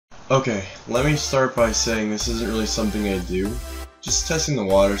Okay, let me start by saying this isn't really something I do. Just testing the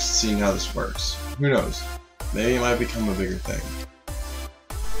waters, seeing how this works. Who knows? Maybe it might become a bigger thing.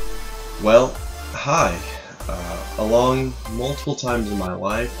 Well, hi. Along multiple times in my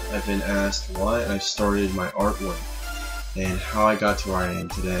life, I've been asked why I started my artwork and how I got to where I am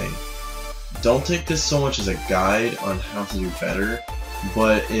today. Don't take this so much as a guide on how to do better,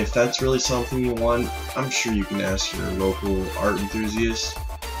 but if that's really something you want, I'm sure you can ask your local art enthusiast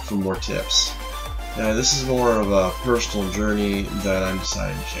for more tips. Now, this is more of a personal journey that I'm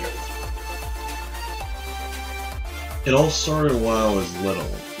deciding to share with you. It all started when I was little,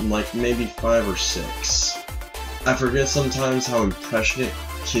 like maybe 5 or 6. I forget sometimes how impressionate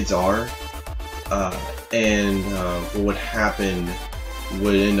kids are, and what would happen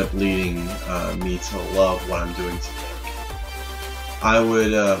would end up leading me to love what I'm doing today. I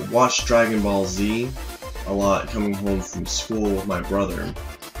would watch Dragon Ball Z a lot coming home from school with my brother,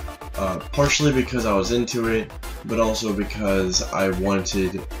 partially because I was into it, but also because I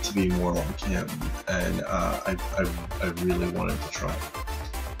wanted to be more like him, and I really wanted to try.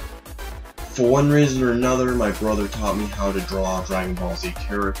 For one reason or another, my brother taught me how to draw Dragon Ball Z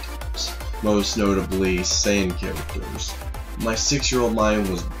characters, most notably Saiyan characters. My 6-year-old mind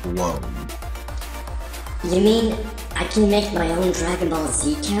was blown. You mean I can make my own Dragon Ball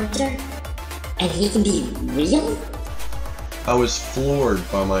Z character? And he can be real? I was floored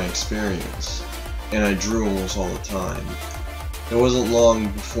by my experience, and I drew almost all the time. It wasn't long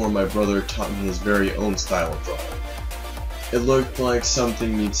before my brother taught me his very own style of drawing. It looked like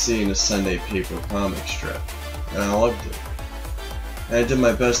something you'd see in a Sunday paper comic strip, and I loved it. And I did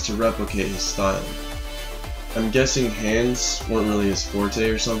my best to replicate his style. I'm guessing hands weren't really his forte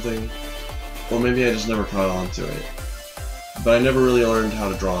or something, or maybe I just never caught on to it. But I never really learned how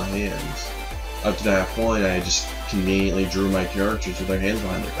to draw hands. Up to that point, I just conveniently drew my characters with their hands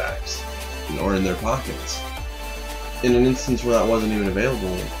behind their backs, or in their pockets. In an instance where that wasn't even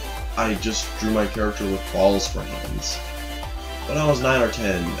available, I just drew my character with balls for hands. But I was 9 or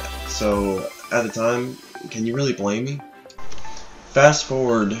 10, so at the time, can you really blame me? Fast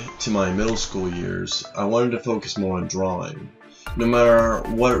forward to my middle school years, I wanted to focus more on drawing, no matter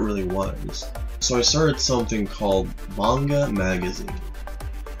what it really was. So I started something called Manga Magazine.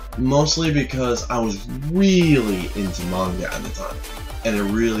 Mostly because I was really into manga at the time, and it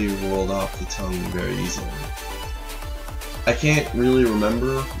really rolled off the tongue very easily. I can't really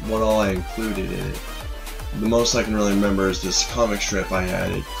remember what all I included in it. The most I can really remember is this comic strip I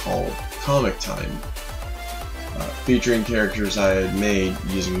added called Comic Time, featuring characters I had made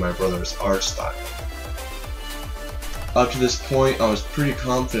using my brother's art style. Up to this point, I was pretty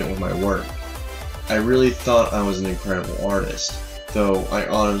confident with my work. I really thought I was an incredible artist, though I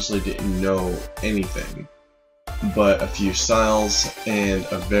honestly didn't know anything but a few styles and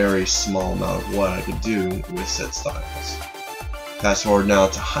a very small amount of what I could do with said styles. Fast forward now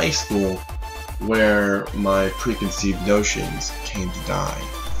to high school, where my preconceived notions came to die.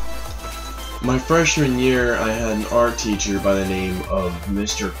 My freshman year, I had an art teacher by the name of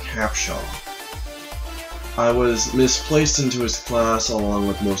Mr. Capshaw. I was misplaced into his class along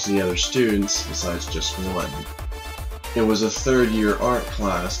with most of the other students, besides just one. It was a 3rd year art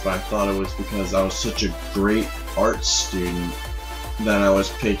class, but I thought it was because I was such a great art student that I was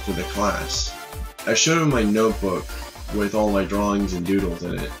picked for the class. I showed him my notebook with all my drawings and doodles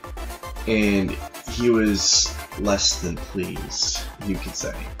in it, and he was less than pleased, you could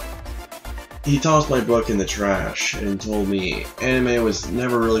say. He tossed my book in the trash and told me anime was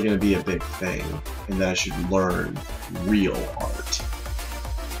never really going to be a big thing, and that I should learn real art.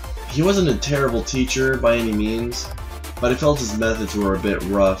 He wasn't a terrible teacher by any means, but I felt his methods were a bit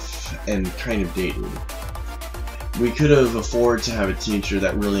rough and kind of dated. We could have afforded to have a teacher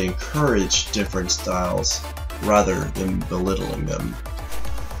that really encouraged different styles rather than belittling them.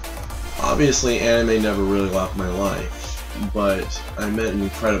 Obviously, anime never really left my life, but I met an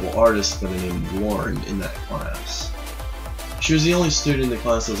incredible artist by the name of Lauren in that class. She was the only student in the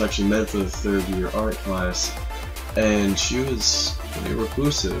class that was actually meant for the 3rd year art class, and she was pretty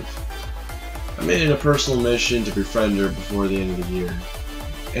reclusive. I made it a personal mission to befriend her before the end of the year,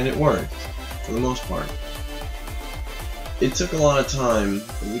 and it worked, for the most part. It took a lot of time,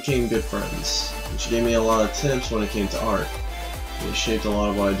 but we became good friends, and she gave me a lot of tips when it came to art, and it shaped a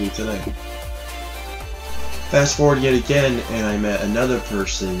lot of what I do today. Fast forward yet again, and I met another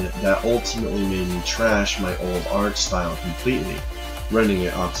person that ultimately made me trash my old art style completely, rendering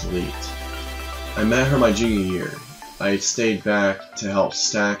it obsolete. I met her my junior year. I had stayed back to help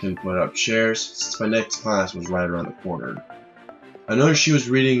stack and put up chairs since my next class was right around the corner. I noticed she was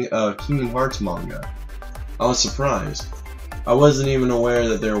reading a Kingdom Hearts manga. I was surprised. I wasn't even aware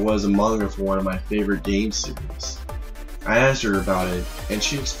that there was a manga for one of my favorite game series. I asked her about it, and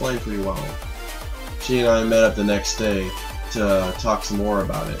she explained pretty well. She and I met up the next day to talk some more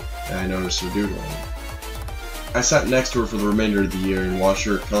about it, and I noticed her doodling. I sat next to her for the remainder of the year and watched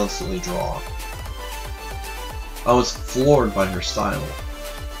her constantly draw. I was floored by her style.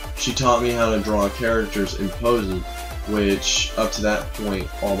 She taught me how to draw characters in poses, which up to that point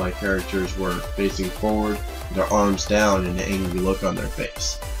all my characters were facing forward, their arms down, and an angry look on their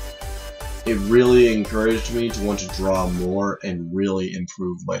face. It really encouraged me to want to draw more and really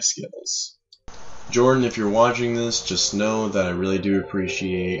improve my skills. Jordan, if you're watching this, just know that I really do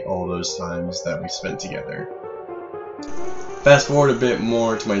appreciate all those times that we spent together. Fast forward a bit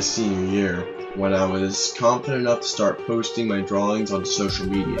more to my senior year, when I was confident enough to start posting my drawings on social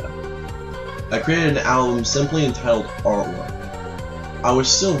media. I created an album simply entitled Artwork. I was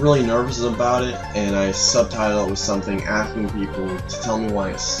still really nervous about it, and I subtitled it with something asking people to tell me why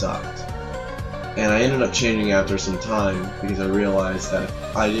it sucked. And I ended up changing after some time because I realized that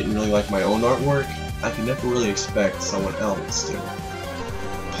if I didn't really like my own artwork, I could never really expect someone else to.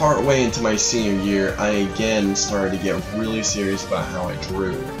 Partway into my senior year, I again started to get really serious about how I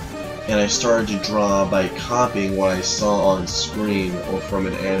drew, and I started to draw by copying what I saw on screen or from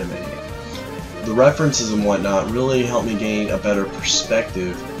an anime. The references and whatnot really helped me gain a better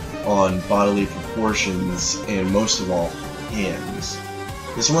perspective on bodily proportions and most of all, hands.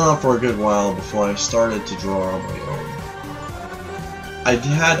 This went on for a good while before I started to draw on my own. I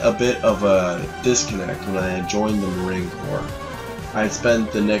had a bit of a disconnect when I had joined the Marine Corps. I had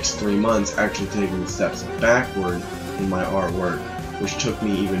spent the next 3 months actually taking steps backward in my artwork, which took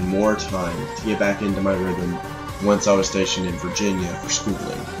me even more time to get back into my rhythm once I was stationed in Virginia for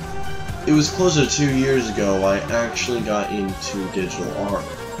schooling. It was closer to 2 years ago I actually got into digital art,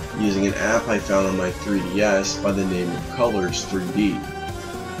 using an app I found on my 3DS by the name of Colors 3D.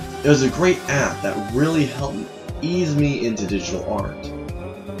 It was a great app that really helped ease me into digital art.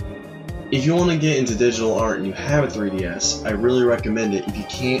 If you want to get into digital art and you have a 3DS, I really recommend it if you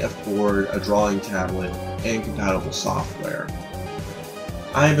can't afford a drawing tablet and compatible software.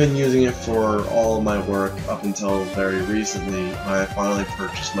 I've been using it for all of my work up until very recently when I finally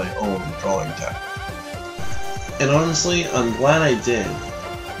purchased my own drawing tablet. And honestly, I'm glad I did.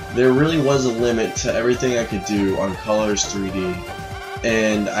 There really was a limit to everything I could do on Colors 3D,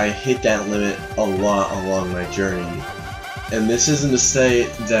 and I hit that limit a lot along my journey. And this isn't to say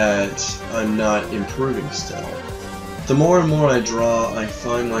that I'm not improving still. The more and more I draw, I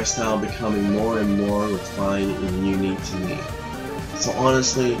find my style becoming more and more refined and unique to me. So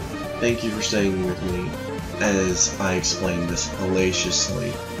honestly, thank you for staying with me as I explain this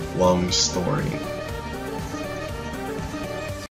hellaciously long story.